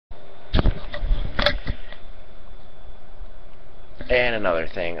And another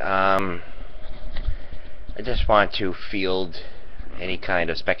thing, I just want to field any kind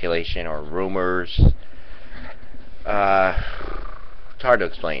of speculation or rumors. It's hard to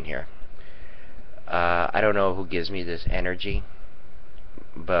explain here. I don't know who gives me this energy,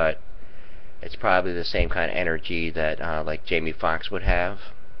 but it's probably the same kind of energy that like Jamie Foxx would have,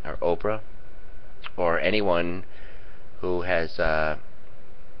 or Oprah, or anyone who has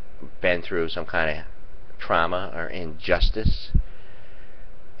been through some kind of trauma or injustice.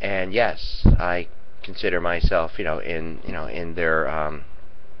 And yes, I consider myself, in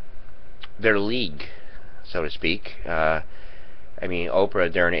their league, so to speak. I mean,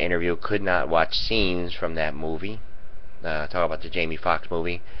 Oprah during an interview could not watch scenes from that movie. Talk about the Jamie Foxx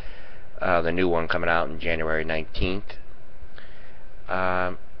movie, the new one coming out on January 19th.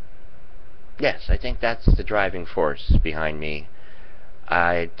 Yes, I think that's the driving force behind me.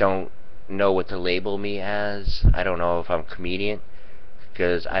 I don't know what to label me as. I don't know if I'm a comedian,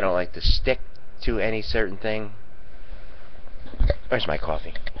 because I don't like to stick to any certain thing. Where's my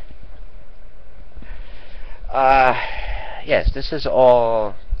coffee? Yes, this is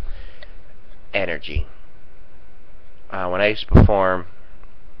all energy. When I used to perform,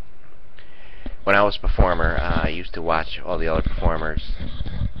 when I was a performer, I used to watch all the other performers,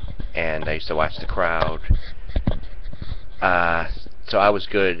 and I used to watch the crowd. So I was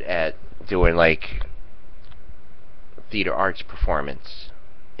good at doing like theater arts performance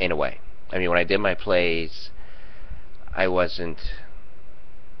in a way. I mean, when I did my plays, I wasn't,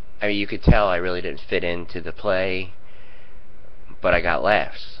 I mean, you could tell I really didn't fit into the play, but I got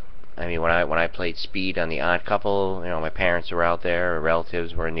laughs. I mean, when I played Speed on The Odd Couple, my parents were out there, or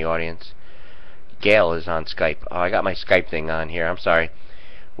relatives were in the audience. Gail is on Skype. Oh, I got my Skype thing on here. I'm sorry.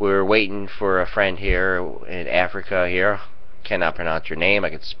 We're waiting for a friend here in Africa here. Cannot pronounce your name.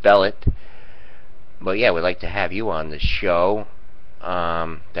 I can spell it. But yeah, we'd like to have you on the show.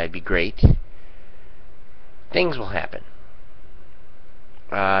 That'd be great. Things will happen.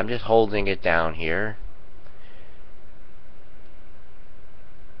 I'm just holding it down here.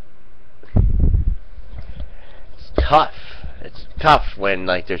 It's tough. It's tough when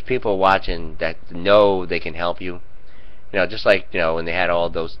there's people watching that know they can help you. Just like when they had all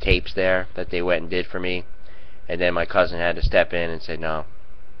those tapes there that they went and did for me, and then my cousin had to step in and say, no,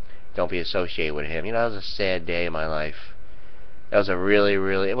 don't be associated with him. That was a sad day of my life. That was a really,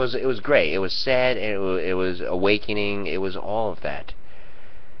 it was great. It was sad, and it was awakening. It was all of that.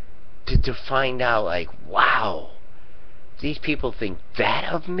 To find out, wow, these people think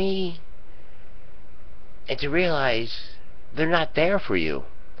that of me? And to realize they're not there for you.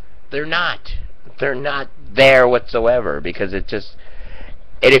 They're not. They're not there whatsoever, because it just...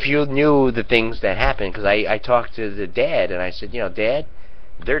 And if you knew the things that happened, because I talked to the dad, and I said, Dad,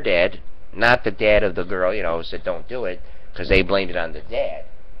 their dad, not the dad of the girl, who said don't do it, because they blamed it on the dad.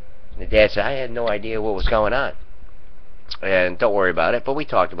 And the dad said, I had no idea what was going on. And don't worry about it, but we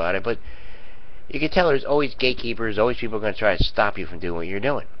talked about it. But you can tell there's always gatekeepers, always people going to try to stop you from doing what you're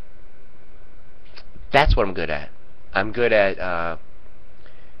doing. That's what I'm good at. I'm good at,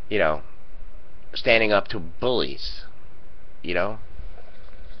 standing up to bullies, because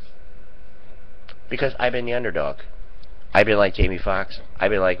I've been the underdog. I've been like Jamie Foxx.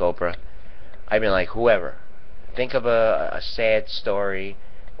 I've been like Oprah. I've been like whoever. Think of a sad story,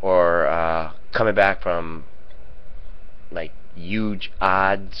 or coming back from huge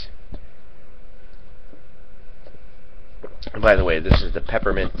odds. And by the way, this is the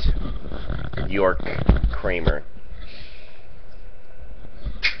Peppermint York Creamer.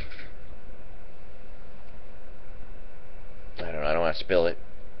 I don't want to spill it.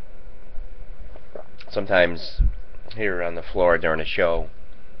 Sometimes here on the floor during a show,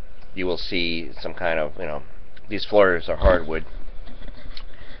 you will see some kind of, these floors are hardwood.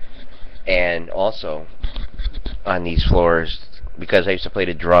 And also, on these floors, because I used to play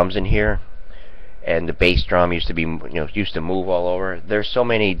the drums in here, and the bass drum used to be, used to move all over, there's so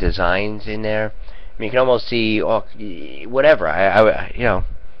many designs in there. I mean, you can almost see, whatever. I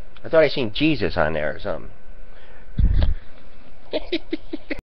thought I seen Jesus on there or something.